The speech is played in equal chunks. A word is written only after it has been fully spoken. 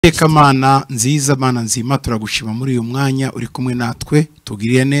Eka mana nziza mana nzima turagushima muri uyu mwanya uri kumwe natwe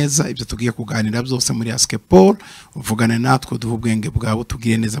tugiriye neza ibyo tugiye kuganira byose muri Ask Paul uvugane natwe duha ubwenge bwawe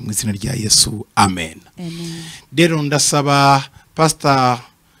tugiriye neza mu izina rya Yesu amen. Rero ndasaba Pastor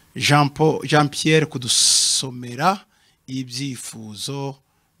Jean Pierre kudusomera ibyifuzo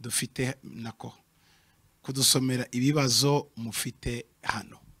dufite nako kudusomera ibibazo mufite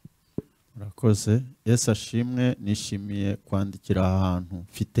hano. Murakoze. Yesu ashimwe. Nishimiye kwandikira ahantu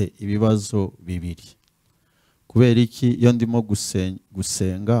mfite ibibazo bibiri. Kubera iki iyo ndimo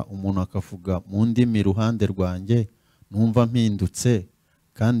gusenga umuntu akavuga mu ndimi iruhande rwanjye numva mpindutse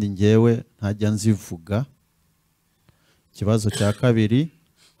kandi ngewe ntajya nzivuga. Ikibazo cya kabiri,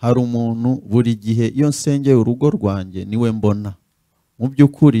 hari umuntu buri gihe iyo nsengeye urugo rwanjye niwe mbona, mu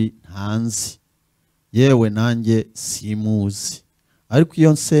by'ukuri ntanzi, yewe nanjye simuzi, ariko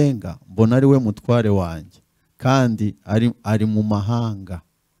iyo nsenga mbona ari we mutware wanjye kandi ari mu mahanga,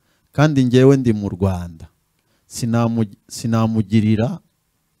 kandi ngewe ndi mu Rwanda, sinamugirira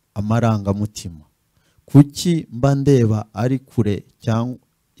amarangamutima. Kuki mba ndeba ari kure cyangwa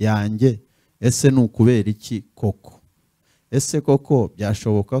yanjye? Ese ni ukubera iki koko? Ese koko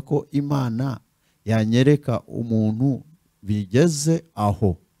byashoboka ko Imana yanyereka umuntu bigeze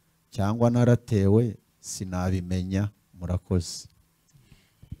aho, cyangwa naratewe sinabimenya? Murakoze.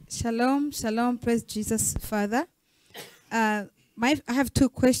 Shalom, shalom, praise Jesus, Father. I have two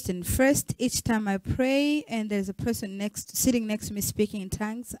questions. First, each time I pray and there's a person sitting next to me speaking in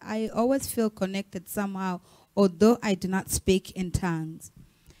tongues, I always feel connected somehow, although I do not speak in tongues.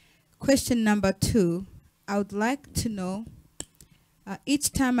 Question number two, I would like to know,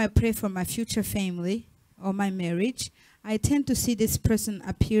 each time I pray for my future family or my marriage, I tend to see this person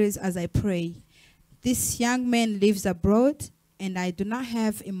appears as I pray. This young man lives abroad, and I do not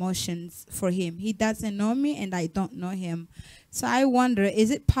have emotions for him. He doesn't know me, and I don't know him. So I wonder,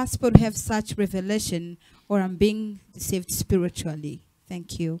 is it possible to have such revelation, or I'm being deceived spiritually?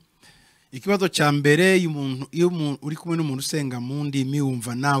 Thank you. Ikibazo cha mbere iyo uri kumwe n'umuntu usenga mu ndimi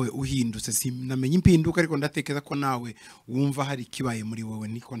wumva nawe uhindutse, sinamenye impinduka ariko ndatekereza ko nawe wumva hari kibaye muri wowe,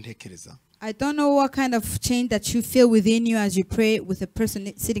 niko ntekereza. I don't know what kind of change that you feel within you as you pray with a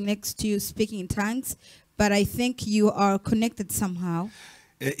person sitting next to you speaking in tongues, but I think you are connected somehow.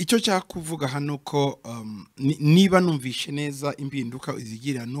 Icyo cyakuvuga hano ko niba numvishe neza impinduka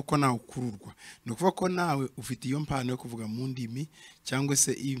izigira nuko nawe ukururwa, no kuvuga ko nawe ufite iyo mpano yo kuvuga mu ndimi cyangwa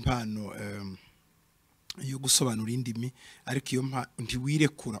se impano yo gusobanura indimi, ariko iyo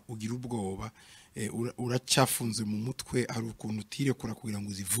ntiwirekura ugira ubwoba, uracyafunze mu mutwe, hari ukuntu utirekura kugira ngo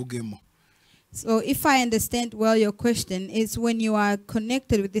uzivugemo. So if I understand well, your question is when you are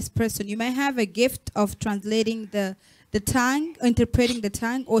connected with this person, you might have a gift of translating the tongue, interpreting the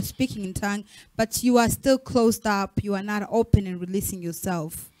tongue, or speaking in tongue, but you are still closed up. You are not open and releasing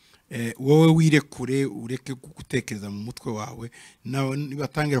yourself. Wowe wirekure ureke gutekereza mu mutwe wawe, nawe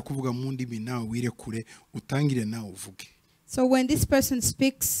nibatangira kuvuga mu ndimi nawe wirekure utangire nawe uvuge. So when this person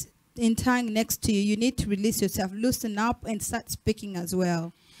speaks in tongue next to you, you need to release yourself, loosen up, and start speaking as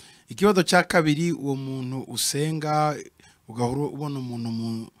well. Ikibazo cya kabiri, uwo muntu usenga ugahura ubona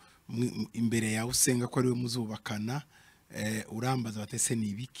umuntu imbere yawe usenga ko ari we muzubakana, urambaza batese ni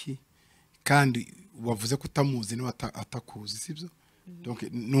ibiki kandi wavuze ko utamuzi niwe atakuzi, sibyo? Donc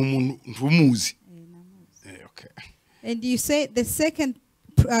ni umuntu ntumuzi. Okay. And you say the second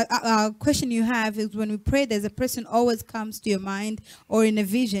question you have is when we pray, there's a person always comes to your mind or in a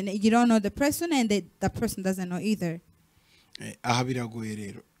vision. You don't know the person, and the person doesn't know either. Aha biragoye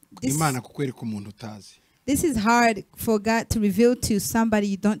rero. Imana kukwereka umuntu utazi. This is hard for God to reveal to somebody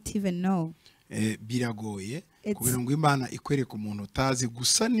you don't even know. Biragoye kugira ngo Imana ikwereka umuntu utazi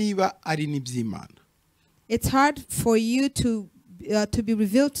gusa niba ari n'iby'Imana. It's hard for you to be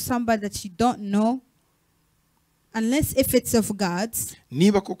revealed to somebody that you don't know, unless if it's of God's.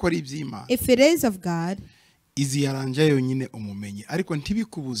 Niba koko ari iby'Imana. If it is of God, izi yaranje yonyine umumenyi, ariko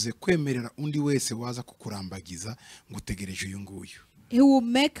ntibikubuze kwemerera undi wese waza kukurambagiza ngo utegereje uyu nguyu. He will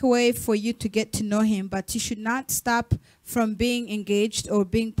make a way for you to get to know him, but you should not stop from being engaged or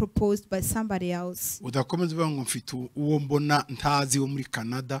being proposed by somebody else. Udakomeza uvuga ngo mfite uwo mbona ntazi wo muri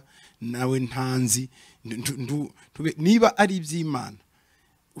Canada nawe ntanzi, niba ari iby'Imana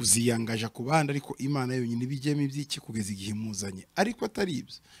uziyangaje kubanda, ariko Imana yonyine bijyemo ibyiki kugeza igihe muzanye, ariko atari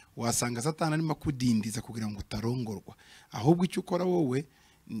ibyo wasanga Satani arimo kudindiza kugira ngo utarongorwa. Ahubwo icyo ukora wowe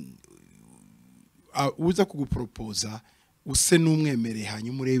uza kugupropoza use n'umwemereye,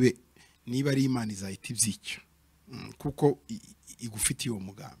 hanyuma urebe niba ari Imana izahita ibyicyo, kuko igufitiye uwo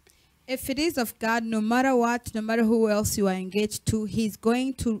mugambi. If it is of God, no matter what, no matter who else you are engaged to, He's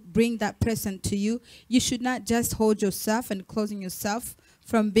going to bring that person to you. You should not just hold yourself and closing yourself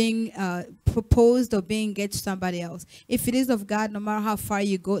from being proposed or being engaged to somebody else. If it is of God, no matter how far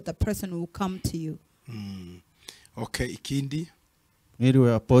you go, the person will come to you. Okay, ikindi.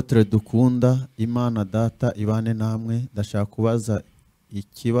 Mwiriwe Apotre dukunda, Imana Data ibane namwe. Ndashaka kubaza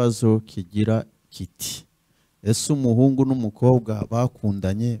ikibazo kigira kiti: ese umuhungu n'umukobwa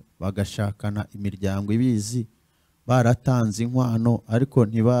bakundanye bagashakana imiryango ibizi, baratanze inkwano ariko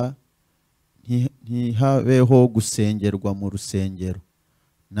ntihabeho gusengerwa mu rusengero,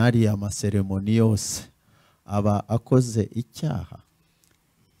 nariya maseremoni yose, aba akoze icyaha?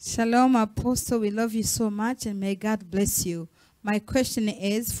 Shalom, Apostle. We love you so much and may God bless you. My question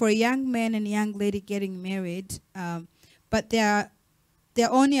is, for young men and young lady getting married, but their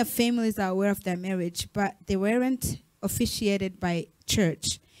only families are aware of their marriage, but they weren't officiated by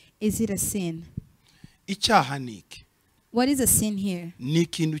church. Is it a sin? Icyaha niki? What is a sin here? Ni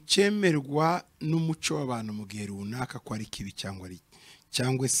ikintu cyemerwa n'umuco w'abantu mu gihe runaka ko ari kibi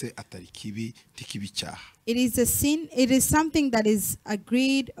cyangwa se atari kibi ntikibi cyaha. It is a sin. It is something that is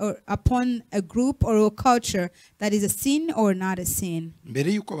agreed or upon a group or a culture that is a sin or not a sin.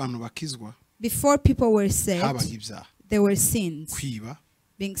 Mbere yuko abantu bakizwa, Before people were saved, habaga ibyaha. there were sins. Kwiba,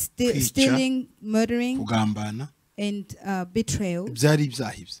 Being stealing, murdering, kugambana, and betrayal. byari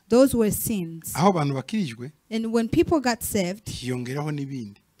ibyaha ibyo. Those were sins. Aho abantu bakirijwe, And when people got saved, hiyongeraho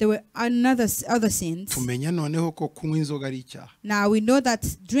n'ibindi. there were other sins. Tumenya noneho ko kunywa inzoga ari icyaha. Now we know that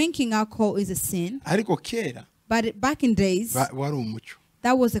drinking alcohol is a sin, Ariko kera but back in days, wari umuco.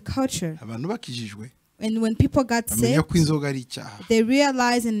 that was a culture. Abantu bakijijwe, And when people got bamenya saved, ko inzoga ari icyaha. they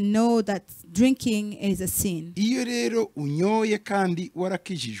realize and know that drinking is a sin. Iyo rero unyoye kandi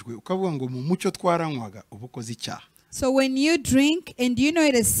warakijijwe ukavuga ngo mu muco twaranywaga ubukoze icyaha. So when you drink and you know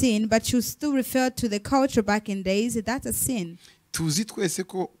it is sin, but you still refer to the culture back in days, that's a sin. Tuzi twese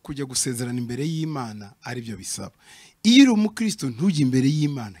ko kujya gusezerana imbere y'Imana ari byo bisaba. Iyo uri umukristo ntujye imbere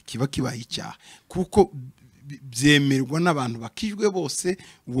y'Imana kiba kibaye icyaha, kuko byemerwa n'abantu bakijwe bose.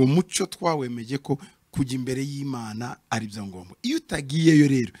 Uwo muco twawemeje ko kujya imbere y'Imana ari byo ngomba. Iyo utagiyeyo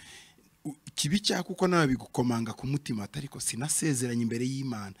rero kibi cyaha, kuko nawe bigukomanga ku mutima atariko sinasezeranye imbere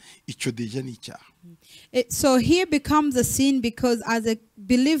y'Imana, icyo deja ni icyaha. So here becomes a sin because as a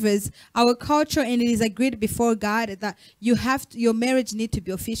believers, our culture and it is agreed before God that your marriage need to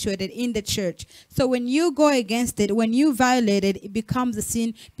be officiated in the church. So when you go against it, when you violate it, it becomes a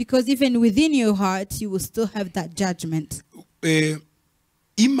sin because even within your heart, you will still have that judgment.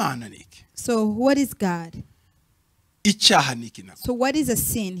 Imana niki? So what is God? Icyaha niki nako? So what is a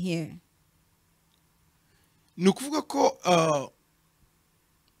sin here? Ni ukuvuga ko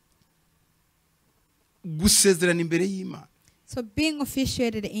gusezerana imbere y'Imana, So being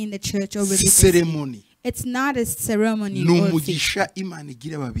officiated in the church or religious, ceremony, it's not a ceremony ni or a feast. umugisha Imana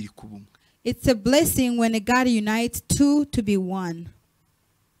igira babiri ku bumwe. It's a blessing when a God unites two to be one.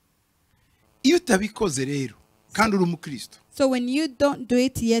 Iyo utabikoze rero kandi uri umukristo, So when you don't do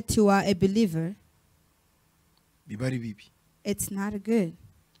it yet you are a believer, biba ari bibi. it's not good.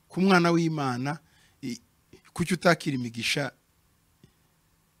 Ku mwana w'Imana, kuki utakira imigisha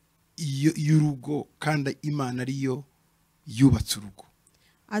y'urugo kandi Imana ariyo yubatse urugo?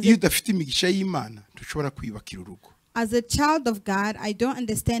 Iyo udafite imigisha y'Imana ntushobora kwiyubakira urugo. As a child of God, I don't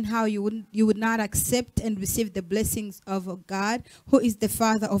understand how you would not accept and receive the blessings of God, who is the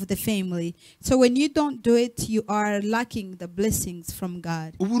father of the family. So when you don't do it, you are lacking the blessings from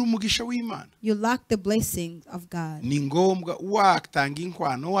God. Ubura umugisha w'Imana. You lack the blessings of God. Ni ngombwa watanga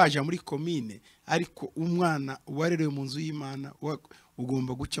inkwano waje muri komine, ariko umwana warerewe mu nzu y'Imana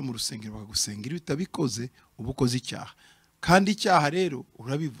ugomba guca mu rusengero bakagusengera. Iyo utabikoze ubukoze icyaha, kandi icyaha rero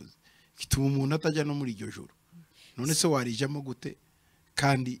urabivuze kituma umuntu atajya no muri iryo joro. None se warijamo gute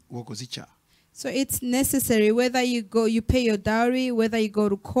kandi wakoze icyaha? So it's necessary whether you pay your dowry, whether you go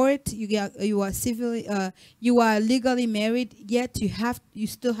to court, you are legally married, yet you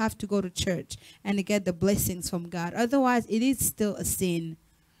still have to go to church and get the blessings from God. Otherwise, it is still a sin.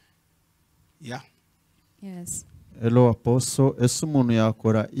 Yeah. Yes. Hello Apostle, ese umuntu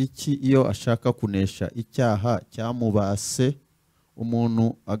yakora iki iyo ashaka kunesha icyaha cyamubase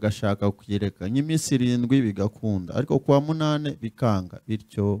umuntu agashaka kuyireka nk'iminsi 7 bigakunda ariko kwa 8 bikanga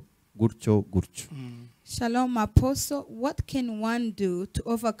bityo gutyo. Shalom Apostle, what can one do to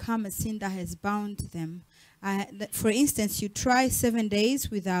overcome a sin that has bound them? For instance, you try 7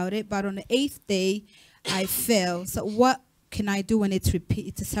 days without it, but on the 8th day I fail. So what can I do when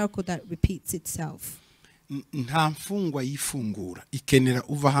it's a circle that repeats itself? Nta mfungwa yifungura ikenera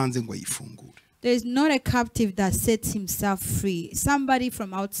uva hanze ngo yifungure. There is not a captive that sets himself free. Somebody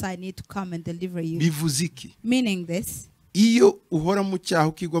from outside need to come and deliver you. Bivuze iki? Meaning this, iyo uhora mu cyaha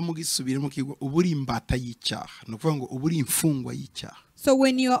ukigwa mu gisubiremo kigwa uburi imbata y'icyaha, no kuvuga ngo uburi imfungwa y'icyaha. So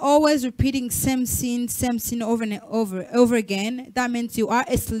when you are always repeating same sin over and over again, that means you are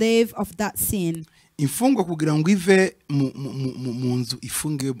a slave of that sin. Imfungwa kugira ngo ive mu nzu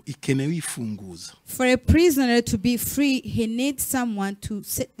ifungiwe ikenewe ifunguza. For a prisoner to be free, he needs someone to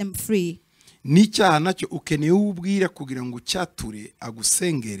set them free. N'icyaha nacyo ukeneye ubwira kugira ngo cyature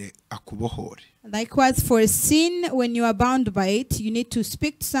agusengere akubohore. Likewise, for a sin, when you are bound by it, you need to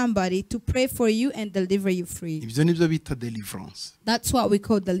speak to somebody to pray for you and deliver you free. Ibyo nibyo bita deliverance. That's what we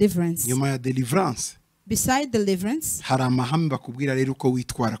call deliverance. Nyuma ya deliverance Beside deliverance, hari amahame bakubwira rero uko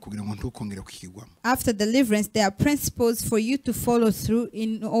witwara kugira ngo ntukongere kukigwamo. after deliverance, there are principles for you to follow through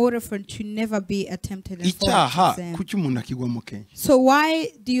in order for to never be attempted and fall Icyaha into the same. kuki umuntu akigwamo kenshi? So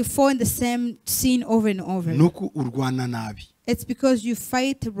why do you fall in the same sin over and over? Nuko urwana nabi. It's because you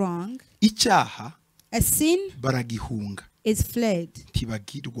fight wrong. Icyaha A sin baragihunga is fled.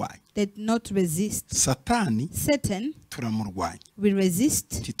 ntibagirwanya. They do not resist. Satani Satan, turamurwanya we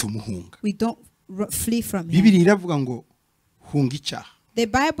resist. ntitumuhunga. We don't flee from him. Bibiliya iravuga ngo hunga icyaha. The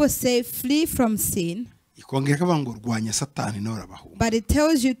Bible says flee from sin, Ikongera ikavuga ngo rwanya Satani nawe urabahunga. but it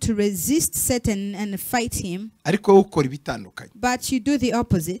tells you to resist Satan and fight him. Ariko wowe ukora ibitandukanye. But you do the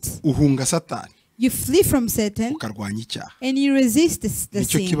opposite. Uhunga Satani You flee from Satan ukarwanya icyaha. and you resist the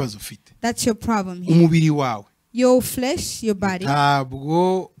Nicyo sin. kibazo ufite. That's your problem here. Umubiri wawe Your flesh, your body.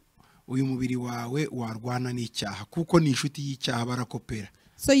 ntabwo uyu mubiri wawe warwana n'icyaha kuko ni inshuti y'icyaha barakopera.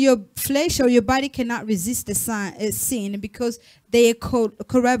 So your flesh or your body cannot resist the sin because they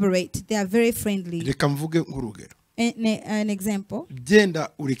corroborate. They are very friendly. Reka mvuge nk'urugero. An example. Genda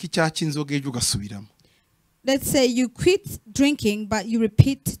ureka icyaha cy'inzoga ejo ugasubiramo. Let's say you quit drinking, but you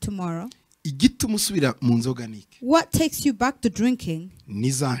repeat tomorrow. Igituma usubira mu nzoga niki? What takes you back to drinking?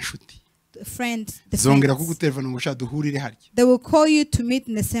 Ni za nshuti. The Zongera friends. kugutelefona ngo sha duhurire harya. They will call you to meet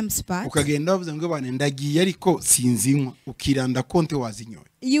in the same spot. Ukagenda bavuze ngo bane ndagiye ariko sinzinywa ukiranda konte wazinyoye.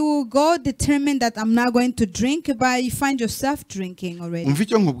 You will go determined that I'm not going to drink, but you find yourself drinking already. Umva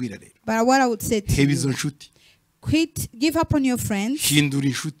icyo nkubwira rero. But what I would say to Heba izo you, nshuti. give up on your friends, Hindura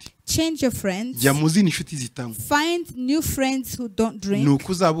inshuti. change your friends, Jya mu zindi nshuti zitanywa. find new friends who don't drink.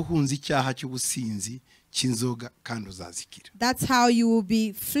 Nuko uzaba uhunze icyaha cy'ubusinzi cy'inzoga kandi uzazikira. That's how you will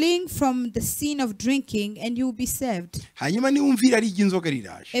be fleeing from the sin of drinking and you will be saved. Hanyuma niwumvira ari iby'inzoga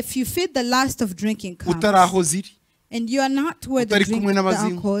riraje. If you feel the lust of drinking comes, Utaraho ziri. and you are not where the, Utari drink, kumwe the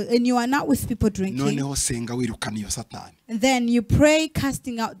n'abazimu. alcohol, and you are not with people drinking, Noneho senga wirukana iyo Satani. then you pray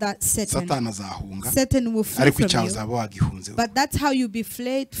casting out that Satan. Satani azahunga. Satan will flee Ariko from icyaha you. uzaba wagihunze. But that's how you be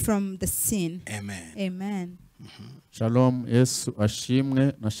fled from the sin. Amen. Amen. Shalom, Yesu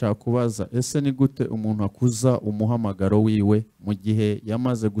ashimwe. Nashaka kubaza, ese ni gute umuntu akuza umuhamagaro wiwe mu gihe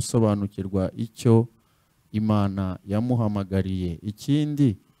yamaze gusobanukirwa icyo Imana yamuhamagariye?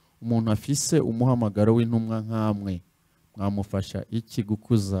 Ikindi, umuntu afise umuhamagaro w'intumwa nk'amwe, mwamufasha iki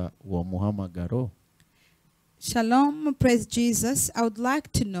gukuza uwo muhamagaro? Shalom, praise Jesus. I would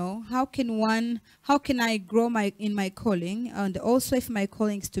like to know how can I grow in my calling, and also if my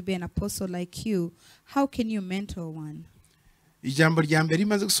calling is to be an apostle like you, how can you mentor one? Ijambo rya mbere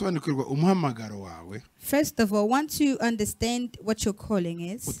rimaze gusobanukirwa umuhamagaro wawe. First of all, once you understand what your calling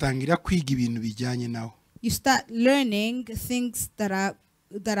is, Utangira kwiga ibintu bijyanye nawo. you start learning things that are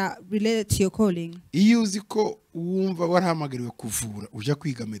related to your calling. Iyo uzi ko wumva warahamagariwe kuvura ujya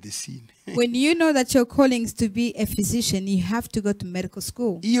kwiga medicine. When you know that your calling is to be a physician, you have to go to medical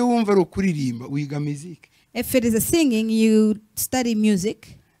school. Iyo wumva ari ukuririmba wiga music. If it is a singing, you study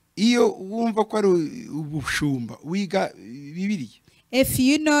music. Iyo wumva ko ari ubushumba wiga Bibiliya. If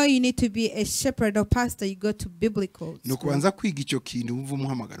you know you need to be a shepherd or pastor, you go to biblical No school. kubanza kwiga icyo kintu wumva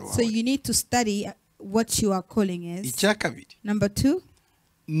umuhamagaro So wawe. you need to study what your calling is. Icya kabiri. Number 2,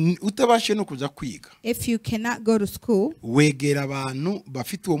 Utabashe no kuja kwiga. if you cannot go to school, Wegera abantu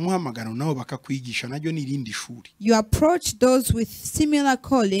bafite uwo muhamagaro nabo bakakwigisha najyo nirindi shuri. you approach those with similar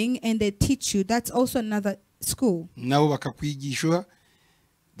calling and they teach you. That's also another school. Nabo bakakwigisha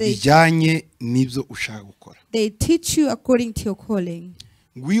They, bijyanye n'ibyo ushaka gukora. they teach you according to your calling.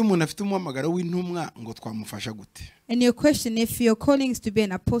 Nguyu umuntu afite umuhamagaro w'intumwa ngo twamufasha gute? And your question, if your calling is to be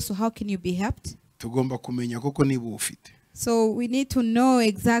an apostle, how can you be helped? Tugomba kumenya koko niba ufite. So we need to know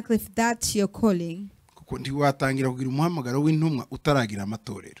exactly if that's your calling. Kuko ntiwatangira kugira umuhamagaro w'intumwa utaragira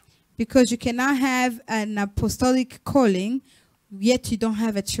amatorero. Because you cannot have an apostolic calling, yet you don't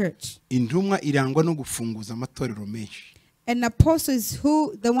have a church. Intumwa irangwa no gufunguza amatorero menshi. An apostle is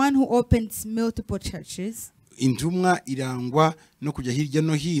the one who opens multiple churches. Intumwa irangwa no kujya hirya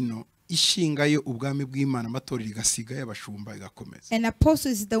no hino ishingayo ubwami bw'Imana amatorero igasiga y'abashumba igakomeza. An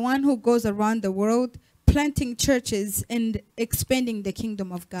apostle is the one who goes around the world planting churches and expanding the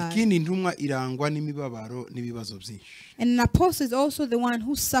kingdom of God. ikindi intumwa irangwa n'imibabaro n'ibibazo byinshi. And an apostle is also the one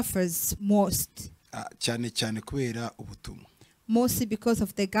who suffers most. cyane cyane kubera ubutumwa. Mostly because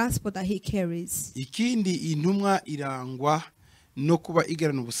of the gospel that he carries. ikindi intumwa irangwa no kuba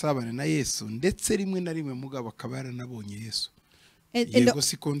igarana ubusabane na Yesu ndetse rimwe na rimwe mugabo akaba yaranabonye Yesu. Yego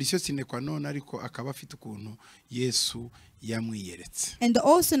si condition sine kwa none ariko akaba afite ukuntu Yesu yamwiyeretse. And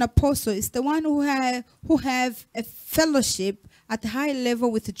also an apostle is the one who have a fellowship at a high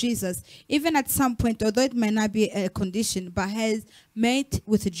level with Jesus, even at some point, although it might not be a condition, but has met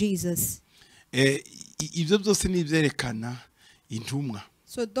with Jesus. Ibyo byose ni byerekana intumwa.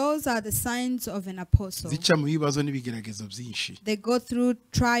 So those are the signs of an apostle. Zica mu bibazo n'ibigeragezo byinshi. They go through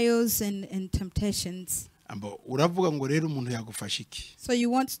trials and temptations. Uravuga ngo rero umuntu yagufasha iki? So you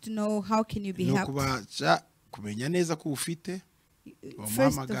want to know how can you be helped? Kubaca kumenya neza ko ufite.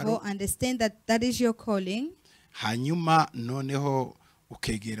 First of all, understand that that is your calling. Hanyuma noneho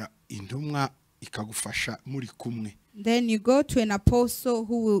ukegera intumwa ikagufasha muri kumwe. Then you go to an apostle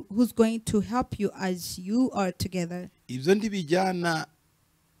who's going to help you as you are together. Ibyo ndibijyana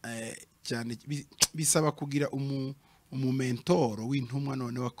cyane bisaba kugira umumentoro w'intumwa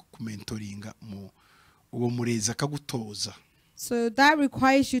noneho kumentoringa uwo mureza akagutoza. So that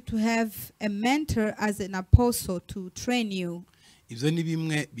requires you to have a mentor as an apostle to train you. Ibyo ni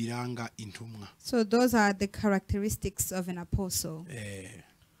bimwe biranga intumwa. So those are the characteristics of an apostle.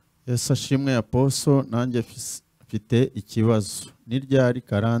 Yesu ashimwe apostle, nanjye mfite ikibazo. Ni ryari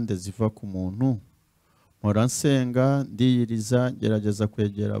karande ziva ku muntu? Mpora nsenga ndiyiriza gerageza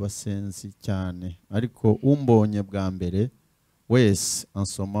kwegera abasenzi cyane, ariko umbonye bwa mbere wese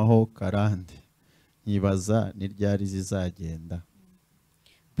ansomaho karande. Nyibaza ni ryari zizagenda.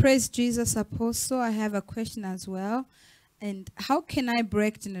 Praise Jesus, apostle. I have a question as well. And how can I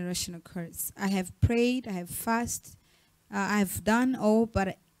break generational curse? I have prayed, I have fasted, I've done all,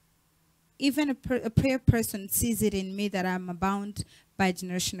 but even a prayer person sees it in me that I'm bound by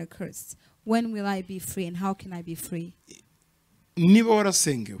generational curse. When will I be free, and how can I be free? Niba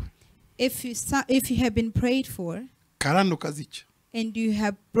warasengewe. If you have been prayed for, karande ukazica, and you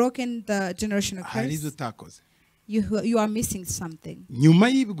have broken the generational hari ibyo curse, utakoze. you are missing something. Nyuma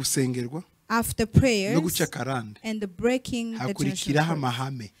y'ibi gusengerwa After prayers no guca karande, and the breaking the hakurikiraho generational curse,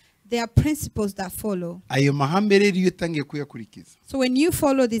 amahame. there are principles that follow. Ayo mahame rero iyo utangiye kuyakurikiza, So when you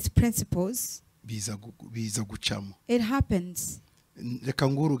follow these principles, biza gucamo. it happens. Reka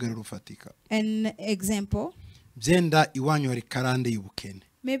nguhe urugero rufatika. An example, Byenda iwanyu hari karande y'ubukene.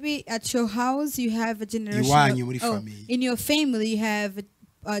 maybe at your house you have a Iwanyu muri generational, family. in your family you have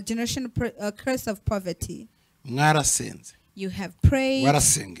a generational curse of poverty. Mwarasenze, You have prayed,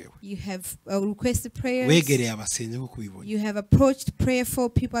 warasengewe, you have requested prayers, wegereye abasenze nko kubibona. you have approached prayerful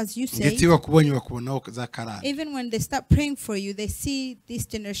people as you say. Ndetse bakubonye bakubonaho za karande. Even when they start praying for you, they see this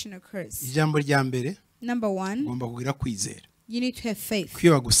generational curse. Ijambo rya mbere, Number one, ugomba kugira kwizera. you need to have faith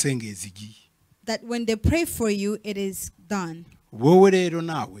Kwiyo bagusengeye zigiye. that when they pray for you, it is done. Wowe rero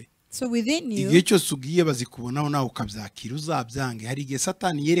nawe So within you, igihe cyose ugiye bazikubonaho nawe ukabyakira uzabyange. Hari igihe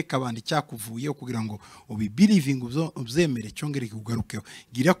Satani yereka abandi icyakuvuyeho kugira ngo ubibelieving ubyemere cyongere kugarukeho.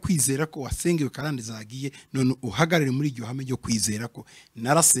 Gira kwizera ko wasengewe karande zagiye, none uhagarare muri iryo hame ryo kwizera ko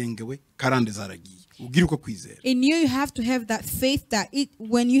narasengewe karande zaragiye. Ugira uko kwizera. in you have to have that faith that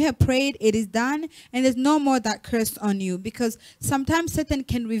when you have prayed, it is done, and there's no more that curse on you. Because sometimes Satan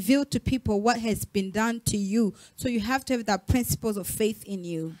can reveal to people what has been done to you. So you have to have that principles of faith in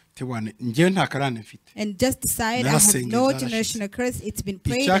you. Tewane ngewe nta karande mfite. And just decide, I have no generational curse. It's been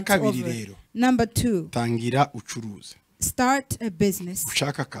prayed. It's over. Number two, Tangira ucuruze. start a business.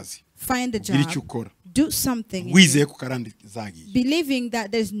 Ushaka akazi. Find a Ugira icyo job. ukora. Do something. Wizeye ko karande zagiye. Believing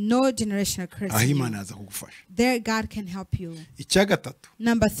that there's no generational curse. Aho in you. Imana yaza kugufasha. There God can help you. Icya gatatu,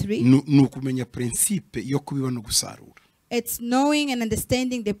 Number three, ni ukumenya principe yo kubiba no gusarura. it's knowing and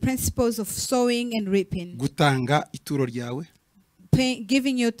understanding the principles of sowing and reaping. Gutanga ituro ryawe,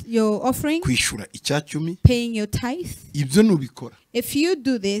 Giving your offering, kwishura icyacumi, paying your tithe. ibyo nubikora If you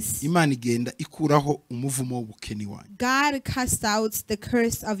do this, Imana igenda ikuraho umuvumo w'ubukene wanyu. God casts out the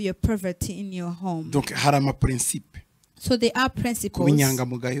curse of your poverty in your home. Donc hari ama principe, So there are kuba principles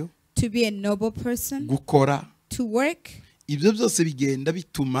inyangamugayo, to be a noble person, gukora, to work. ibyo byose bigenda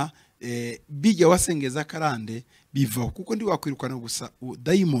bituma bijya wasengeza karande bivaho, kuko ndi wakwirukana gusa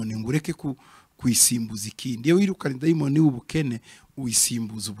dayimoni ngo ureke kuyisimbuza ikindi. Iyo wirukana dayimoni w'ubukene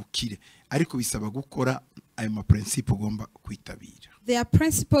uyisimbuza ubukire, ariko bisaba gukora ayo ma principe ugomba kwitabira. there are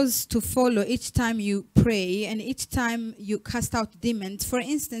principles to follow each time you pray and each time you cast out demons. For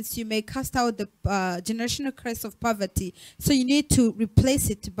instance, you may cast out the generational curse of poverty, so you need to replace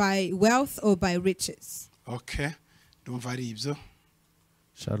it by wealth or by riches. Okay, ndumva ari ibyo.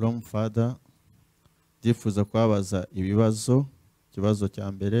 Shalom Father, ndifuza kwabaza ibibazo. Ikibazo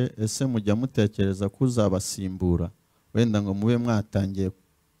cya mbere, ese mujya mutekereza kuzabasimbura wenda ngo mube mwatangiye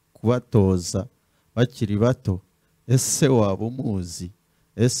kubatoza bakiri bato? Ese waba umuzi?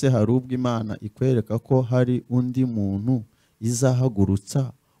 Ese hari ubwo Imana ikwereka ko hari undi muntu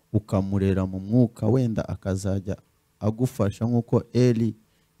izahagurutsa ukamurera mu mwuka, wenda akazajya agufasha nk'uko Eli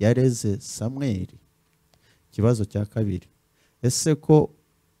yareze Samweli? Ikibazo cya kabiri, ese ko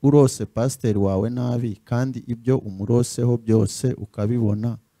urose pasiteri wawe nabi kandi ibyo umuroseho byose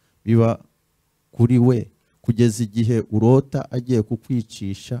ukabibona biba kuri we, kugeza igihe urota agiye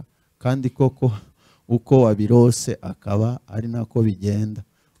kukwicisha, kandi koko uko wabirose akaba ari nako bigenda,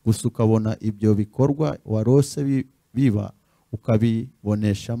 gusa ukabona ibyo bikorwa warose biba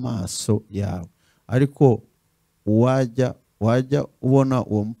ukabibonesha amaso yawe, ariko wajya ubona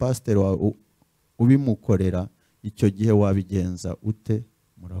uwo mupasiteri wawe ubimukorera, icyo gihe wabigenza ute?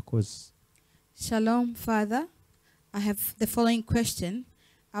 Murakoze. Shalom, Father. I have the following question.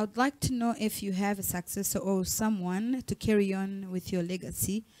 I would like to know if you have a successor or someone to carry on with your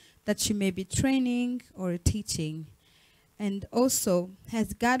legacy that you may be training or teaching. And also,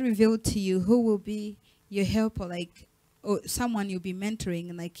 has God revealed to you who will be your helper, like, or someone you'll be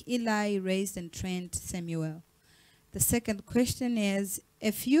mentoring, like Eli raised and trained Samuel? The second question is,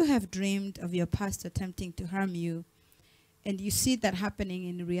 if you have dreamed of your pastor attempting to harm you, and you see that happening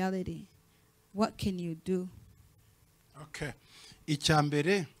in reality, what can you do? Okay.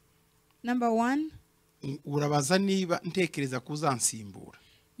 Icyambere, Number one, urabaza niba ntekereza kuzansimbura.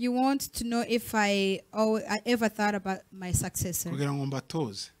 you want to know if I ever thought about my successor Kugira ngo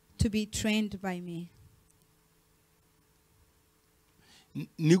mbatoze. to be trained by me.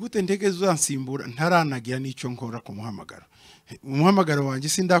 Ni gute ntekereza uzansimbura ntaranagira n'icyo nkora ku muhamagaro. Umuhamagaro wanjye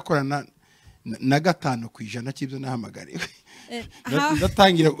sindakora na 5% cy'ibyo nahamagariwe.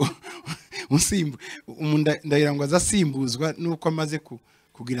 Ndatangira unsimbu ndagira ngo azasimbuzwa nuko amaze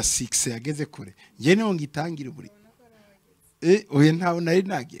kugira 6 yageze kure. Nje niho ngitangira buri. Oye ntawo nari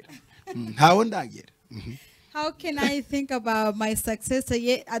nagera. Ntawo ndagera. How can I think about my successor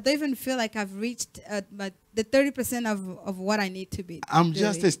yet? I don't even feel like I've reached the 30% of what I need to be. I'm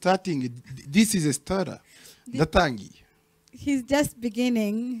just starting. This is a starter. Ndatangiye. He's just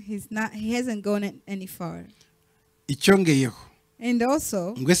beginning. He hasn't gone any far. Icyongeyeho. And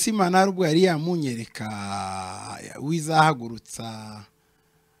also, ngwe Imana rubwo yari yamunyereka wizahagurutsa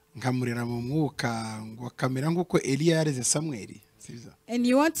nkamurera mu mwuka ngo akamera nguko Eliya yareze Samweli. And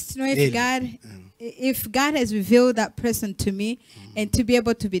you want to know if God has revealed that person to me and to be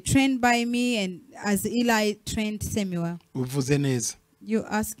able to be trained by me, and as Eli trained Samuel. Uvuze neza. You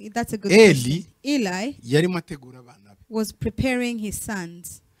ask, that's a good question. Eli yari mategura abana be. Was preparing his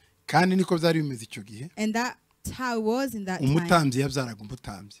sons. Kandi niko byari bimeze icyo gihe. And that's how it was in that time. Umutambyi yabyaraga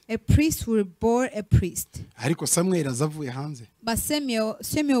umutambyi. A priest will bore a priest. Ariko Samweli azavuye hanze. But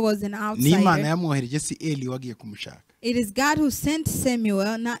Samuel was an outsider. Ni Imana yamwohereje si Eli wagiye kumushaka. It is God who sent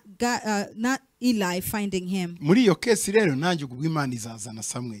Samuel, not Eli finding him. Muri iyo case rero nanjye ubwo Imana izazana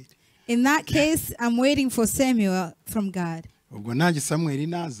Samweli. In that case, I'm waiting for Samuel from God. Ubwo nanjye Samweli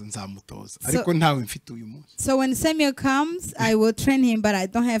naza nzamutoza. Ariko ntawe mfite uyu munsi. So when Samuel comes, I will train him, but I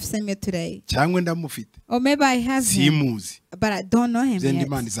don't have Samuel today. Cyangwa ndamufite. Or maybe I have him, Simuzi. but I don't know him Zendi yet.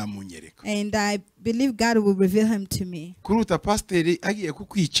 Imana izamunyereka. And I believe God will reveal him to me. Kuruta pasiteri agiye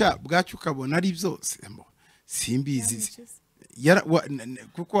kukwica bwacu ukabona ari byose. Simbizi.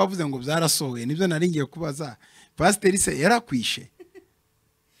 Kuko wavuze ngo byarasohoye nibyo nari ngiye kubaza. Pasiteri se yarakwishe.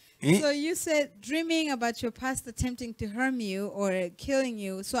 So you said dreaming about your pastor attempting to harm you or killing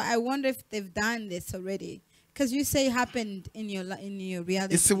you. So I wonder if they've done this already, because you say it happened in your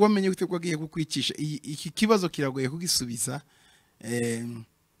reality. Ese wamenye gute ko agiye kukwicisha? Iki kibazo kiragoye kugisubiza.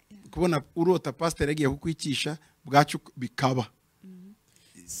 Kubona urota pastor agiye kukwicisha bwacu bikaba.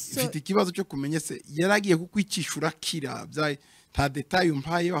 Ifite ikibazo cyo kumenya se yaragiye kukwicisha urakira bya nta detail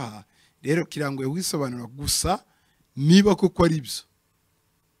umpaye ha. Rero kirangoye wisobanura gusa niba koko ari byo.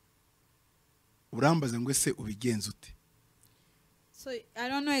 Urambaza ngo ese ubigenza ute? So I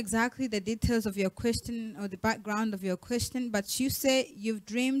don't know exactly the details of your question or the background of your question, but you say you've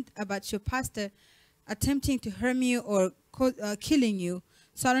dreamed about your pastor attempting to harm you or killing you.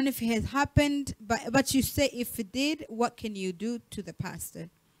 So I don't know if it has happened, but you say if it did, what can you do to the pastor?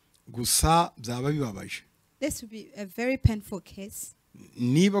 Gusa byaba bibabaje. This would be a very painful case.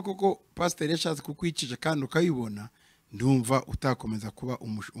 Niba koko pastor yashatse kukwicisha kandi ukayibona ndumva utakomeza kuba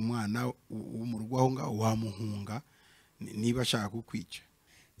umwana wo mu rugo aho ngaho wamuhunga niba ashaka kukwica.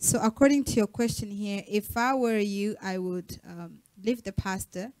 So according to your question here, if I were you, I would leave the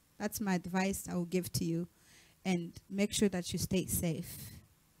pastor. That's my advice I will give to you, and make sure that you stay safe.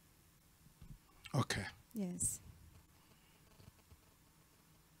 Okay. Yes.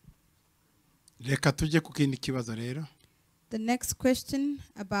 Reka tujye ku kindi kibazo rero. The next question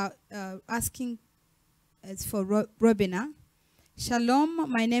about asking is for Robina. Shalom,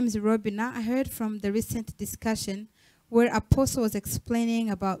 my name is Robina. I heard from the recent discussion where Apostle was explaining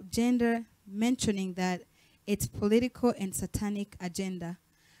about gender, mentioning that it's political and satanic agenda.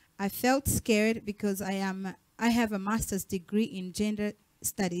 I felt scared because I have a master's degree in gender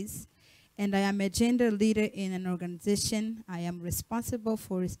studies, and I am a gender leader in an organization. I am responsible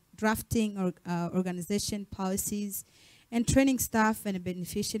for drafting organization policies and training staff and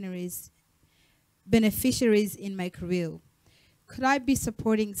beneficiaries in my career. Could I be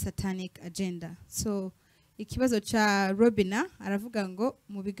supporting satanic agenda? So ikibazo cha Robina aravuga ngo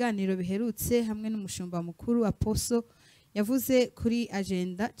mu biganiro biherutse hamwe n'umushumba mukuru Apostle yavuze kuri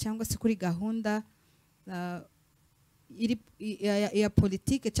agenda cyangwa se kuri gahunda ya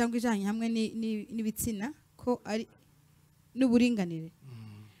politike cyangwa ijanye hamwe n'ibitsina ko ari n'uburinganire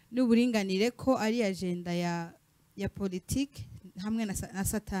ko ari agenda ya politike hamwe na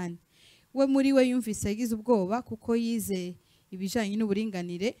satani. We muri we yumvise yagize ubwoba kuko yize ibijanye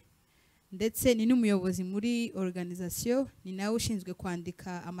n'uburinganire ndetse ni n'umuyobozi muri organization, ni nawe ushinzwe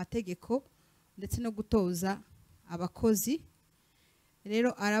kwandika amategeko ndetse no gutoza abakozi.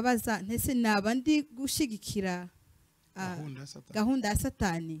 Rero arabaza ntese nabandi gushigikira gahunda ya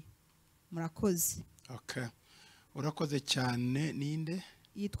satani. Murakoze. Okay. Urakoze cyane. Ninde?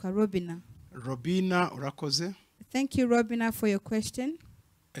 Yitwa Robina. Robina, urakoze. Thank you, Robina, for your question.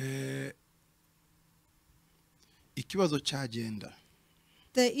 Ikibazo cha agenda.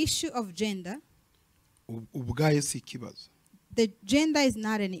 The issue of gender. Ubwaye si ikibazo. The gender is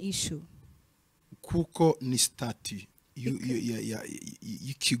not an issue. Kuko ni stati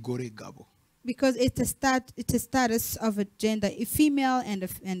y'ikigore gabo. Because it's a status of a gender, a female and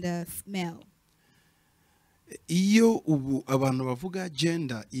a male. Iyo ubu abantu bavuga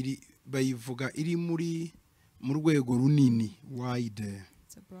gender bayivuga iri mu rwego runini, wide.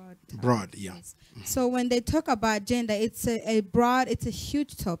 It's a broad, yeah. Yes. So when they talk about gender, it's a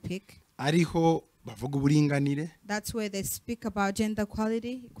huge topic. Ariho bavuga uburinganire. That's where they speak about gender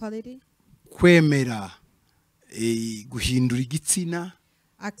equality. Kwemera guhindura igitsina.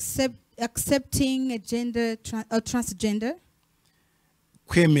 Accepting a gender transgender.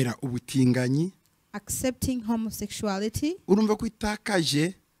 Kwemera ubutinganyi. Accepting homosexuality. Urumva ko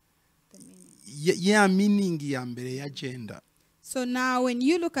itakaje ya meaning ya mbere ya gender. So now when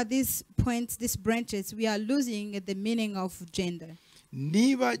you look at these points, these branches, we are losing the meaning of gender.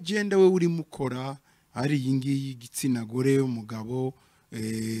 Niba gender we uri mukora ari yingi igitsina gore umugabo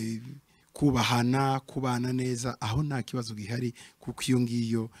kubahana kubana neza aho nta kibazo gihari kuko iyo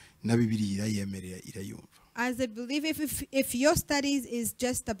ngiyo na Bibiliya irayemerera irayumva. As I believe if your studies is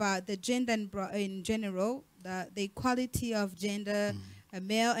just about the gender in general, the equality of gender,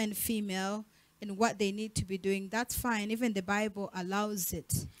 male and female, and what they need to be doing, that's fine. Even the Bible allows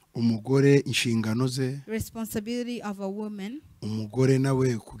it. Umugore inshingano ze. Responsibility of a woman. Umugore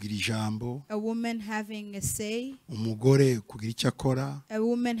nawe kugira ijambo. A woman having a say. Umugore kugira icyo akora. A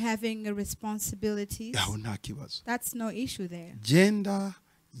woman having a responsibility. Aho nta kibazo. That's no issue there. Gender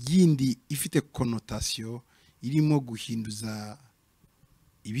yindi ifite connotation irimo guhinduza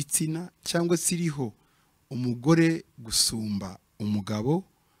ibitsina cyangwa siriho umugore gusumba umugabo,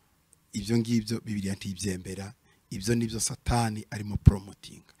 ibyo ngibyo Bibiliya ntibyembera, ibyo nibyo satani arimo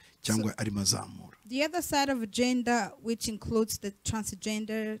promoting cyangwa arimo azamura. The other side of gender, which includes the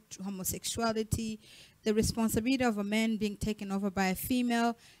transgender, homosexuality, the responsibility of a man being taken over by a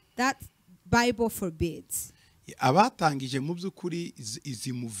female, that Bible forbids. Abatangije mu by'ukuri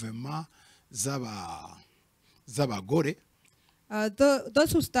izi movement z'abagore,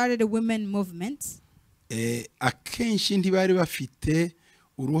 those who started the women movement, akenshi ntibari bafite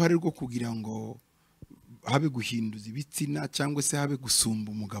uruhare rwo kugira ngo habe guhinduza ibitsina cyangwa se habe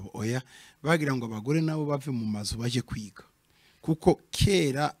gusumba umugabo. Oya, bagira ngo abagore nabo bave mu mazu baje kwiga, kuko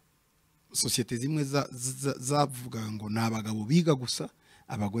kera societe zimwe zavuga ngo nabagabo biga gusa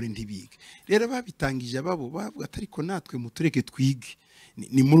abagore ntibige. Rero babitangije ababo bavuga atariko natwe mutureke twige.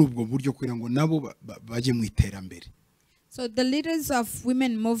 Ni muri ubwo buryo kugira ngo nabo baje mu iterambere. So the leaders of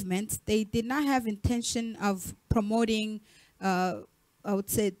women movements, they did not have intention of promoting I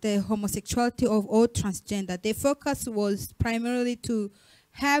would say the homosexuality of all transgender. Their focus was primarily to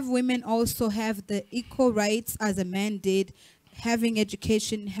have women also have the equal rights as a man did, having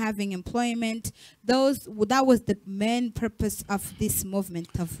education, having employment. That was the main purpose of this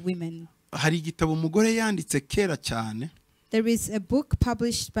movement of women. hari igitabo umugore yanditse kera cyane There is a book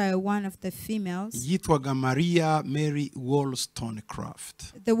published by one of the females. yitwaga Maria Mary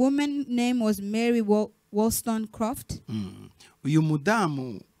Wollstonecraft. The woman name was Mary Wollstonecraft. Uyu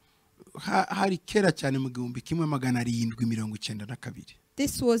mudamu hari kera cyane mu 1792.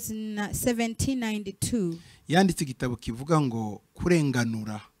 This was in 1792. Yanditse igitabo kivuga ngo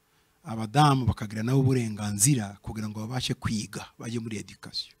kurenganura abadamu bakagira nabo uburenganzira kugira ngo babashe kwiga baje muri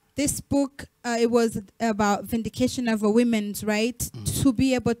education. This book, it was about vindication of a women's right to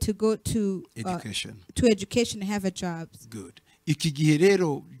be able to go to education and have a job. Good. Iki gihe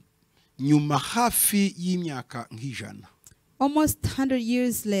rero nyuma hafi y'imyaka nk'ijana. Almost 100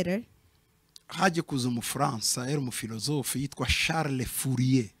 years later, haje kuza umufaransa yari umufilozofe yitwa Charles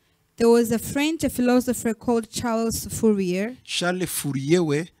Fourier. There was a French philosopher called Charles Fourier. Charles Fourier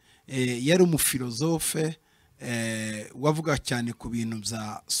we yari umufilozofe wavuga cyane ku bintu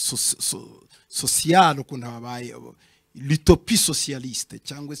bya social ukuntu habaye l'utopie socialiste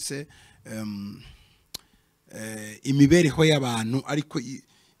cyangwa se imibereho y'abantu ariko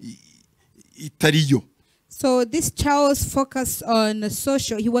itariyo. So this Charles focused on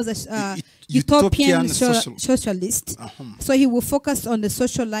social. He was a utopian socialist. So he will focus on the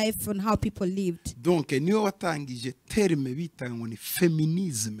social life, on how people lived. Donc niwe watangije terme bita ngo ni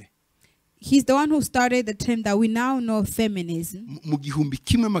feminisme. He's the one who started the term that we now know feminism. Mu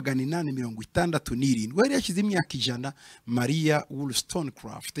 1867 wari yashyize imyaka ijana Maria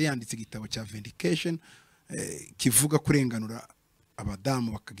Wollstonecraft yanditse igitabo cya Vindication kivuga kurenganura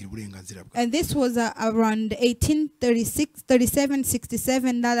abadamu bakagira uburenganzira bwa. And this was around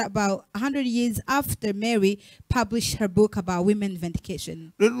 1837-67, that about 100 years after Mary published her book about women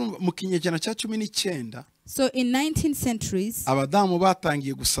vindication. Mu kinyejana cya 19 So in 19th centuries, abadamu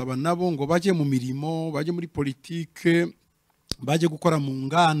batangiye gusaba nabo ngo baje mu mirimo, baje muri politike, baje gukora mu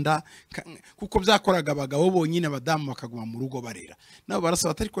nganda kuko byakoraga abagabo bonyine abadamu bakaguma mu rugo barera. Nabo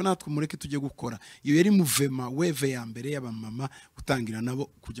barasaba ariko natwe mureke tujye gukora. Iyo yari muvema weve ya mbere y'abamama gutangira nabo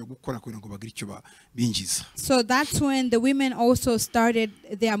kujya gukora kugira ngo bagire icyo binjiza. So that's when the women also started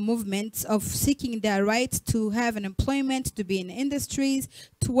their movements of seeking their rights to have an employment, to be in industries,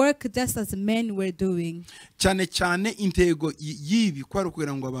 to work just as men were doing. Cyane cyane intego yibi kwari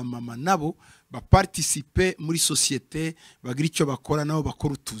kugira ngo abamama nabo baparticipe muri societe bagira icyo bakora nabo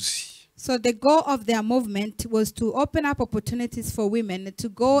bakora utuzi. So the goal of their movement was to open up opportunities for women to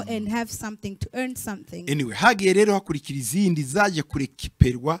go and have something, to earn something. Anyway, hagiye rero hakurikira izindi zaje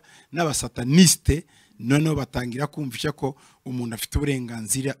kurekiperwa n'abasataniste noneho batangira kumvisha ko umuntu afite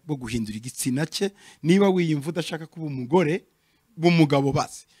uburenganzira bwo guhindura igitsina cye niba wiyumva udashaka kuba umugore b'umugabo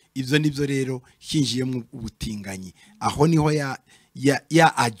base. Ibyo nibyo rero hinjiyemo ubutinganyi. Aho niho ya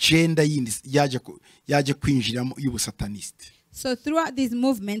agenda yindi yaje kwinjiramo y'ubusataniste. So throughout these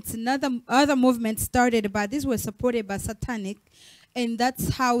movements, other movements started, but these were supported by satanic, and that's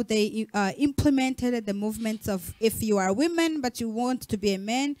how they implemented the movements of, if you are a woman but you want to be a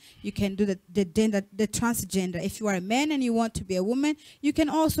man, you can do the transgender. If you are a man and you want to be a woman, you can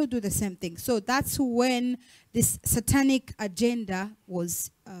also do the same thing. So that's when this satanic agenda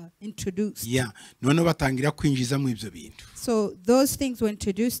was introduced. Yeah, none batangira kwinjiza mu ibyo bintu. So those things were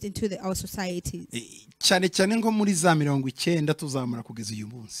introduced into our societies. Cyane cyane nko muri za 19 tuzamura kugeza uyu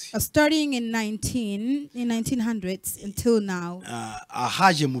munsi. Starting in 1900s until now.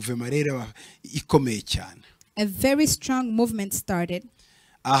 Ahaje movement rero ikomeye cyane. A very strong movement started.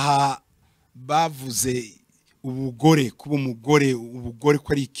 Aha bavuze ubugore kuba umugore ubugore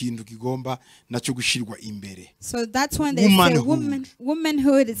ko ari ikintu kigomba nacyo gushirwa imbere. So that's when they say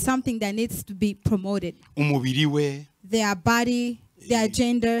womanhood is something that needs to be promoted. Umubiri we, their body, their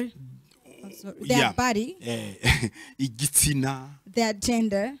gender, their body, igitsina, their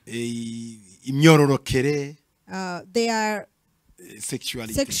gender, imyororokere, their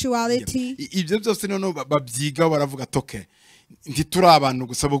sexuality. Ibyo byose noneho babyiga baravuga toke ntituri abantu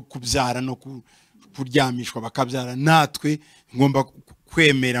gusaba kubyara no kuryamishwa bakabyara natwe ngomba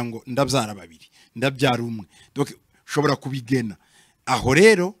kwemera ngo ndabyara babiri ndabyara umwe. Donc shobora kubigena. Aho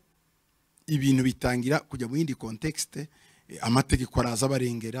rero ibintu bitangira kujya mu yindi context, amategeko araza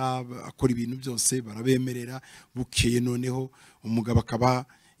barengera akora ibintu byose barabemerera. Bukeye noneho umugabo akaba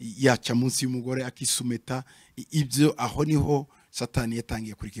yaca munsi y'umugore akisumeta. Ibyo aho niho satani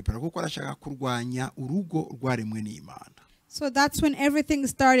yatangiye kurikipera kuko arashaka kurwanya urugo rwaremwe n'Imana. So that's when everything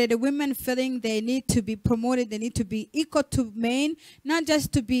started. The women feeling they need to be promoted, they need to be equal to men, not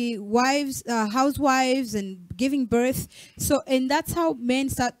just to be wives, housewives, and giving birth. So, and that's how men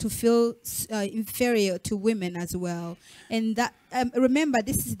start to feel inferior to women as well. And that remember,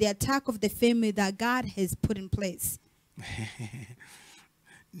 this is the attack of the family that God has put in place.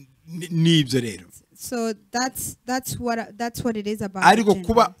 Nibyo rero. So that's what it is about. Ariko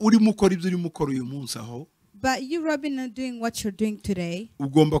kuba urimo ukora ibyo urimo ukora uyu munsi aho. But you, Robin, are doing what you're doing today.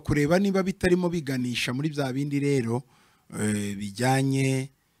 Ugomba kureba niba bitarimo biganisha muri bya bindi rero bijyanye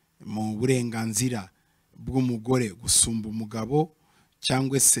mu burenganzira bw'umugore gusumba umugabo,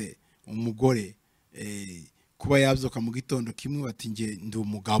 cyangwa se umugore kuba yabyoka mu gitondo kimwe bati nge ndi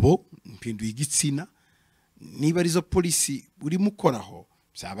umugabo mpinduye igitsina. Niba arizo polisi urimo ukoraho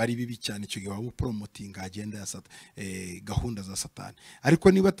byaba ari bibi cyane, icyo gihe waba promoting agenda ya gahunda za Satani.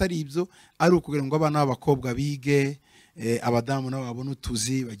 Ariko niba atari ibyo, ari ukugira ngo abana b'abakobwa bige, abadamu nabo babone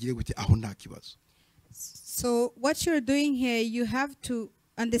utuzi bagire gute, aho nta kibazo. So what you're doing here, you have to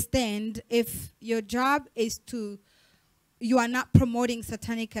understand, if your job is to, you are not promoting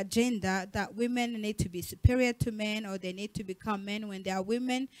satanic agenda that women need to be superior to men or they need to become men when they are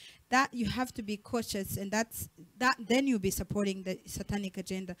women, that you have to be cautious, and then you'll be supporting the satanic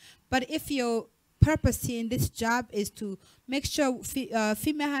agenda. But if your purpose in this job is to make sure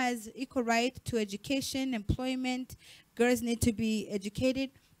female has equal right to education, employment, girls need to be educated,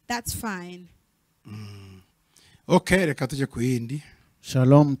 that's fine. Okay, reka tujye ku yindi.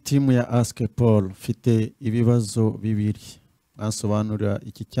 Shalom team ya Ask Paul, fite ibibazo bibiri. Ansobanurira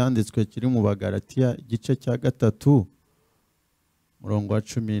iki cyanditswe kiri mu Bagalatiya igice cya 3 murongo wa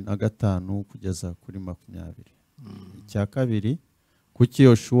 15 kugeza kuri 20. Icya kabiri, kuki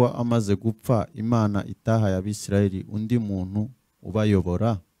Yoshua amaze gupfa Imana itaha y'Abisirayeli undi muntu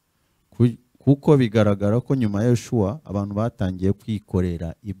ubayobora, kuko bigaragara ko nyuma ya Yoshua abantu batangiye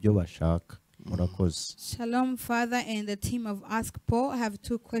kwikorera ibyo bashaka. Murakoze. Shalom, Father, and the team of Ask Paul. I have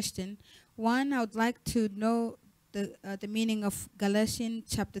two questions. One, I would like to know the meaning of Galatians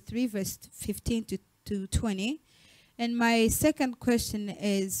chapter 3, verse 15 to 20. And my second question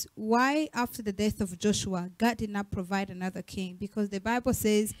is, why after the death of Joshua, God did not provide another king? Because the Bible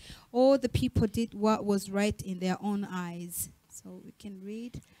says all the people did what was right in their own eyes. So we can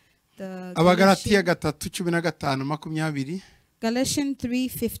read the Abagalatiya 3:15-20. Galatians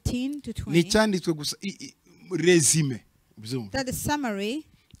 3:15 to 20. Nicyanditswe gusa resume. That is summary.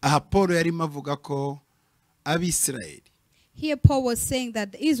 Aha Paul yarimo avuga ko Abisirayeli. Here Paul was saying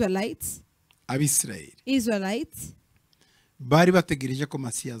that the Israelites bari bategereje ko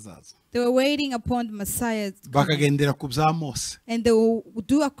Masiya azaza. They were waiting upon the Messiah. Bakagendera ku bya Mose. And they will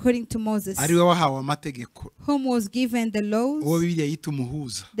do according to Moses, Ari we wahawe amategeko. whom was given the laws. Uwo Bibiliya yita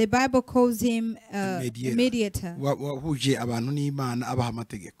umuhuza. The Bible calls him a mediator. Wahuje abantu n'Imana abaha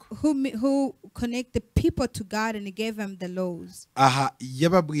amategeko. Who connect the people to God, and he gave them the laws. Aha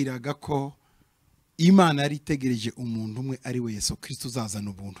yababwiraga ko Imana yari itegereje umuntu umwe ari we Yesu Kristo uzazana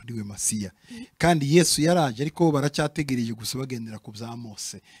ubuntu, niwe Masiya. Kandi Yesu yaraje, ariko baracyategereje gusa bagendera ku bya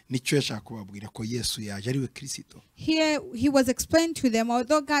Mose. Nicyo yashaka kubabwira ko Yesu yaje ari we Kristo. Here he was explained to them,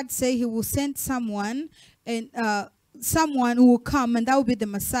 although God said he will send someone, and someone who will come, and that will be the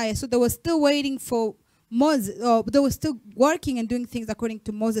Messiah. So they were still waiting for Moses, they were still working and doing things according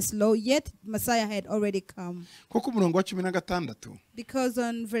to Moses' law, yet Messiah had already come. Kuko umurongo wa 16 Because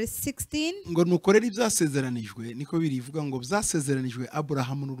on verse 16, ngo nukorera ibyasezeranijwe, niko birivuga ngo byasezeranijwe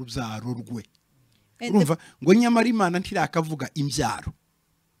Abrahamu n'urubyaro rwe. Urumva ngo nyamara Imana ntirakavuga imbyaro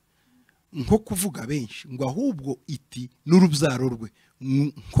nko kuvuga benshi, ngo ahubwo iti n'urubyaro rwe,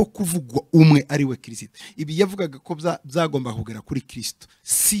 nko kuvugwa umwe ari we Kristo. Ibi yavugaga ko byagomba kugera kuri Kristo.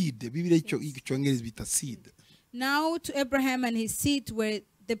 Seed, Bibiliya icyongereza bita seed. Now to Abraham and his seed where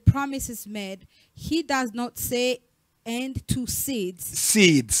the promise is made, he does not say and to seeds.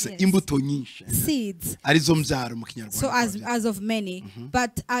 Seeds, yes. Imbuto nyinshi. Seeds. Arizo mbyaro mu Kinyarwanda. So as of many,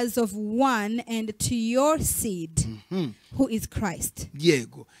 but as of one, and to your seed, who is Christ.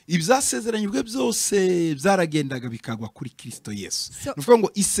 Yego, ibyasezeranyijwe byose byaragendaga bikagwa kuri Kristo Yesu. Nuvuga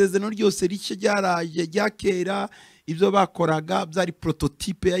ngo isezerano ryose rice ryaraje ryakera, ibyo bakoraga byari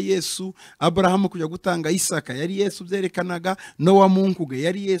prototype ya Yesu. Abrahamu kujya gutanga Isaka yari Yesu byerekanaga, Nowa munkuge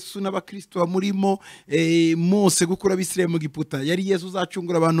yari Yesu n'abakristo bamurimo, Mose gukura Abisirayeli mu Giputa yari Yesu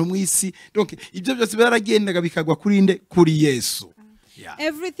uzacungura abantu mu isi. Donc ibyo byose byaragendaga bikagwa kuri nde? Kuri Yesu. Yeah.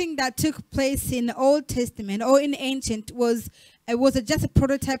 Everything that took place in the Old Testament or in ancient was just a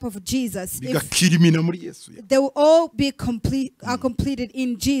prototype of Jesus. They will all be completed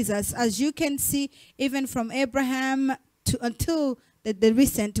in Jesus, as you can see, even from Abraham until the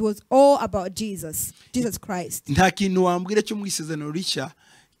recent was all about Jesus Christ. nta kintu wambwira cyo mu isezerano rishya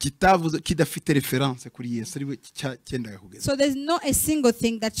kitavuze kidafite reference kuri Yesu ariwe cyendaga kugeza. So there's not a single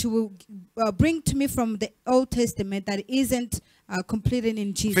thing that you will bring to me from the Old Testament that isn't completed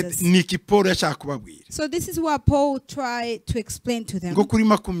in Jesus. Niki Paul yashaka kubabwira. So this is what Paul tried to explain to them. Ngo kuri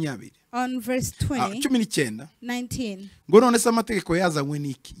 20 On verse 19 19. ngo none se amategeko yazanywe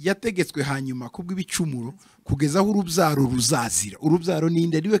niki yategetswe hanyuma kubw'ibicumuro kugeza aho urubyaro ruzazira. Urubyaro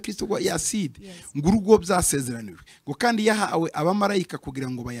ninde? Ariwe Kristo wa yaside. Ngo urugo byasezeraniwe ngo kandi yahawe abamarayika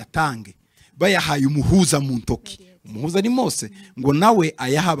kugira ngo bayatange bayahaye umuhuza mu ntoki. Umuhuza ni Mose ngo nawe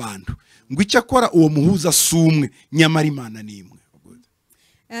ayaha abantu ngo icyo akora uwo muhuza sumwe nyamara Imana ni imwe.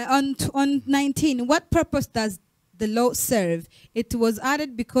 On 19, what purpose does the law serve? It was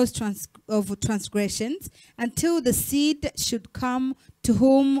added because of transgressions, until the seed should come to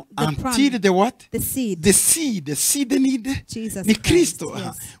whom the promise. Until the what? The seed. The seed. The seed need Jesus ni Kristo.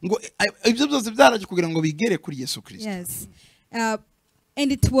 Christ, Ngo ibyo byose byaraje kugira ngo bigere kuri Yesu Kristo. Yes.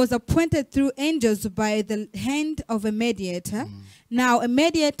 And it was appointed through angels by the hand of a mediator. Now a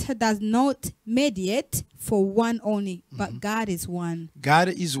mediator does not mediate for one only, but God is one. God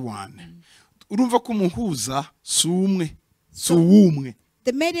is one. Urumva ko umuhuza sumwe suwumwe.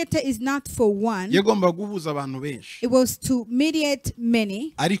 The mediator is not for one. Yagomba guhuza abantu benshi. It was to mediate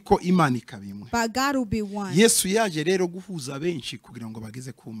many. Ariko Imana ikabimwe. But God will be one. Yesu yaje rero guhuza benshi kugira ngo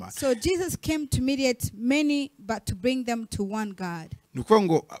bageze ku Mana. So Jesus came to mediate many, but to bring them to one God. Nuko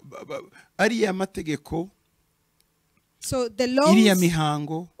ngo ariya mategeko, so the laws, iriya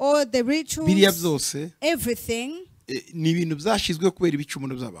mihango, all the rituals, biriya byose, everything, ni ibintu byashizwe kubera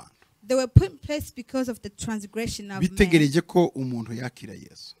ibicumuro by'abantu. They were put in place because of the transgression of man, bitegereje ko umuntu yakira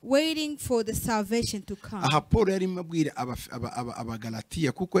Yesu, waiting for the salvation to come. Aha Paul yari mabwira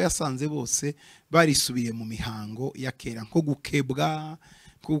abagalatiya kuko yasanze bose barisubiye mu mihango ya kera nko gukebwa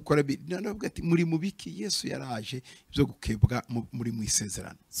gukora navuga ati muri mubiki Yesu yaraje byo gukebwa muri mu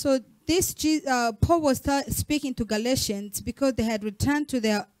isezerano. So this Paul was speaking to Galatians because they had returned to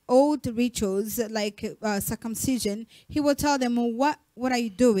their old rituals like circumcision. He will tell them, what are you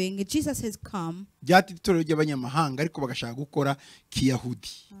doing? Jesus has come. This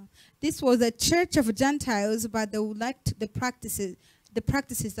was a church of Gentiles, but they would like the practices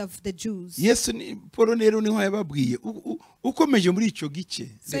of the Jews. Yes, Paul nero niho yababwiye ukomeje muri ico gice.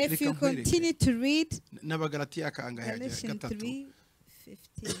 So if you continue to read n'abagalatiya kangahe Galatians 3:15.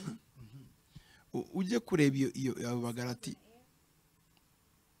 Uje kureba iyo abagalati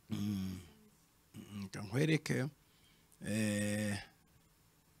nkwereke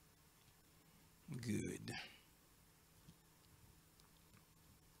good.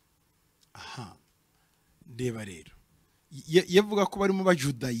 Aha, ndeba rero yavuga ko barimo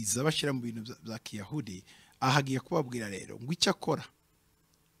bajudayiza bashira mu bintu bya Kiyahudi. Ahagiye kubabwira rero ngo icyo akora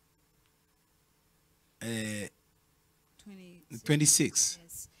 26.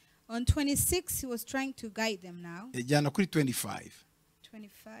 Yes. On 26 he was trying to guide them now. Ejana kuri 25.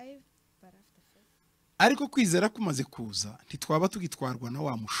 25 but after 5. Ariko kwizera kumaze kuza ntitwaba tugitwarwa na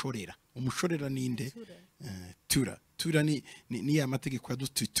wa mushorera. Umushorera ninde? Tura ni ya mategeko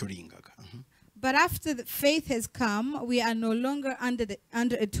yadututoringaga. But after the faith has come, we are no longer under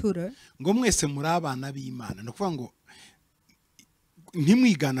a tutor. Ngo mwese muri abana b'Imana. No kuvuga ngo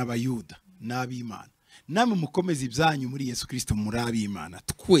ntimwigana abayuda n'ab'Imana. Namwe mukomeze ibyanyu muri Yesu Kristo muri ab'Imana.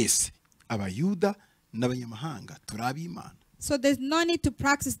 Twese abayuda n'abanyamahanga turi ab'Imana. So there's no need to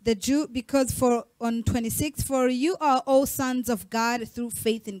practice the Jew because on 26, for you are all sons of God through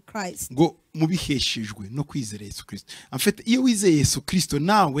faith in Christ. Ngo mubiheshejwe no kwizera Yesu Kristo. En fait, iyo wizeye Yesu Kristo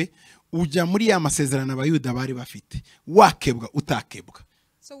nawe uja muri ya masezerano abayuda bari bafite. Wakebwa utakebwa.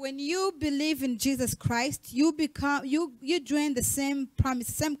 So when you believe in Jesus Christ, you join the same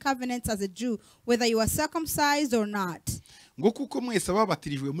promise, same covenants as a Jew, whether you are circumcised or not. Ngo kuko mwese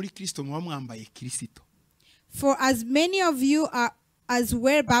babatirijwe muri Kristo muba mwambaye Kristo. For as many of you as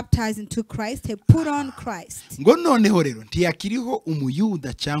were baptized into Christ have put on Christ. Ngo noneho rero ntiyakiriho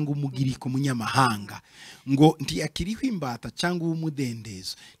umuyuda cyangwa umugiriko munyamahanga. Ngo ntiyakiriho imbata cyangwa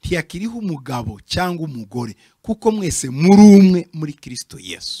umudendezo. Ntiyakiriho umugabo cyangwa umugore kuko mwese muri umwe muri Kristo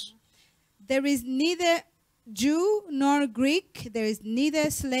Yesu. There is neither Jew nor Greek, there is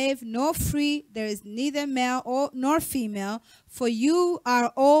neither slave nor free, there is neither male nor female, for you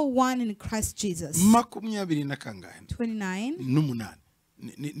are all one in Christ Jesus. 29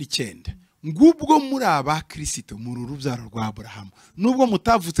 n'ikenda. Ngubwo muri aba Kristo muri urubyaro rwa Abrahamu nubwo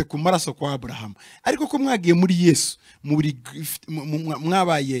mutavutse ku maraso kwa Abrahamu ariko ko mwagiye muri Yesu muri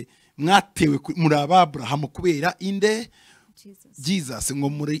mwabaye mwatewe muri aba Abrahamu kubera inde Jesus ngo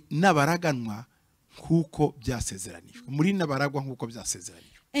muri nabaraganwa nk'uko byasezeranijwe muri nabaragwa nk'uko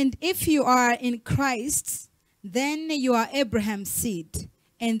byasezeranijwe. And if you are in Christ, then you are Abraham's seed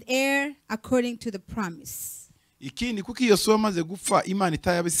and heir according to the promise. Ikindi kuko Yosuwa amaze gupfa Imana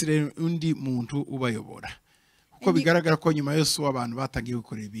itayabisirayeli undi muntu ubayobora. Kuko bigaragara ko nyuma Yosuwa abantu batangiye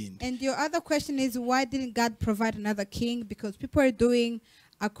gukora ibindi. And your other question is, why didn't God provide another king? Because people are doing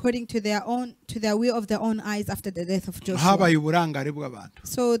according to their will of their own eyes after the death of Joshua. Habaye uburangare bw'abantu.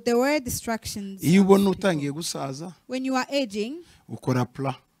 So there were distractions. Iyo ubona utangiye gusaza, when you are aging, ukora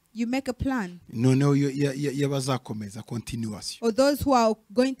plan. You make a plan. Noneho yabazakomeza continuation. Or those who are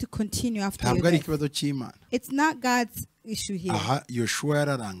going to continue after your death. It's not God's issue here.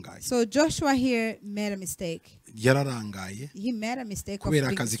 So Joshua here made a mistake. He made a mistake of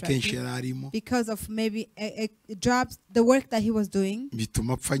being distracted because of maybe a job, the work that he was doing.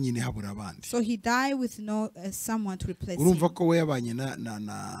 So he died with no someone to replace him.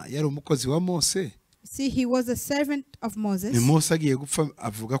 See, he was a servant of Moses. Mose agiye gupfa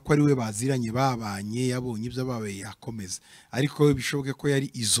avuga ko ari we baziranye babanye yabonye ibyo babaye yakomeza ariko we bishoboke ko yari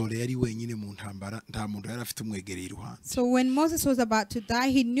isole yari wenyine mu ntambara nta muntu yari afite umwegereye iruhande. So when Moses was about to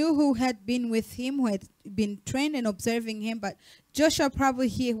die, he knew who had been with him, who had been trained and observing him, but Joshua probably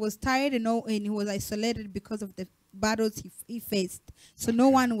he was tired and he was isolated because of the battles he faced. So no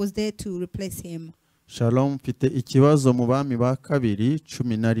one was there to replace him. Shalom, mfite ikibazo mu bami ba kabiri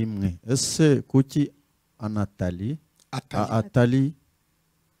 11. Ese kuki Atali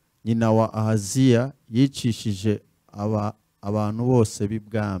nyina wa Ahaziya yicishije abantu bose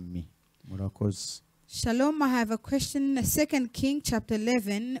b'ibwami? Murakoze. Shalom, I have a question. 2 King chapter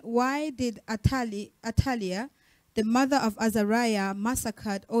 11. Why did Atalia, the mother of Azariah,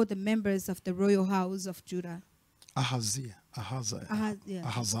 massacred all the members of the royal house of Judah? Ahaziah.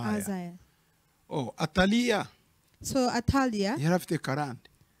 Oh, Atalia. So Atalia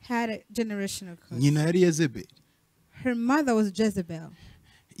had a generational curse. Her mother was Jezebel.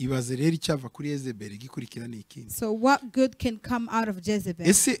 So what good can come out of Jezebel?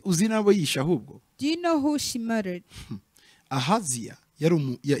 Do you know who she murdered? Ahaziah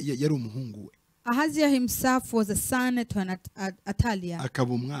himself was a son to Atalia.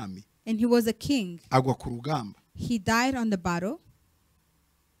 And he was a king. He died on the battle.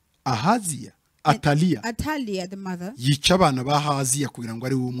 Atalia, the mother, yica abana ba Ahaziya kugira ngo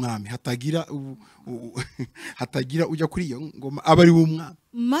ari umwami hatagira ujya kuri iyo ngoma aba ari umwami.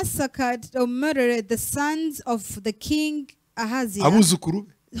 Massacred or murdered the sons of the king Ahaziah. Abuzukuru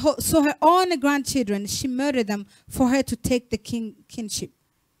be. So her own grandchildren, she murdered them for her to take the kingship.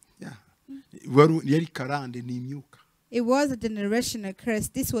 Yeah. Yari karande ni imyuka. It was a generational curse.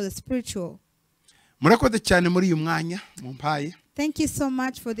 This was a spiritual. Murakoze cyane muri uyu mwanya mumpaye. Thank you so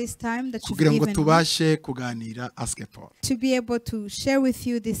much for this time that you've given me to be able to share with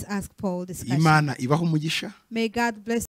you this Ask Paul discussion. Imana ibaho umugisha. May God bless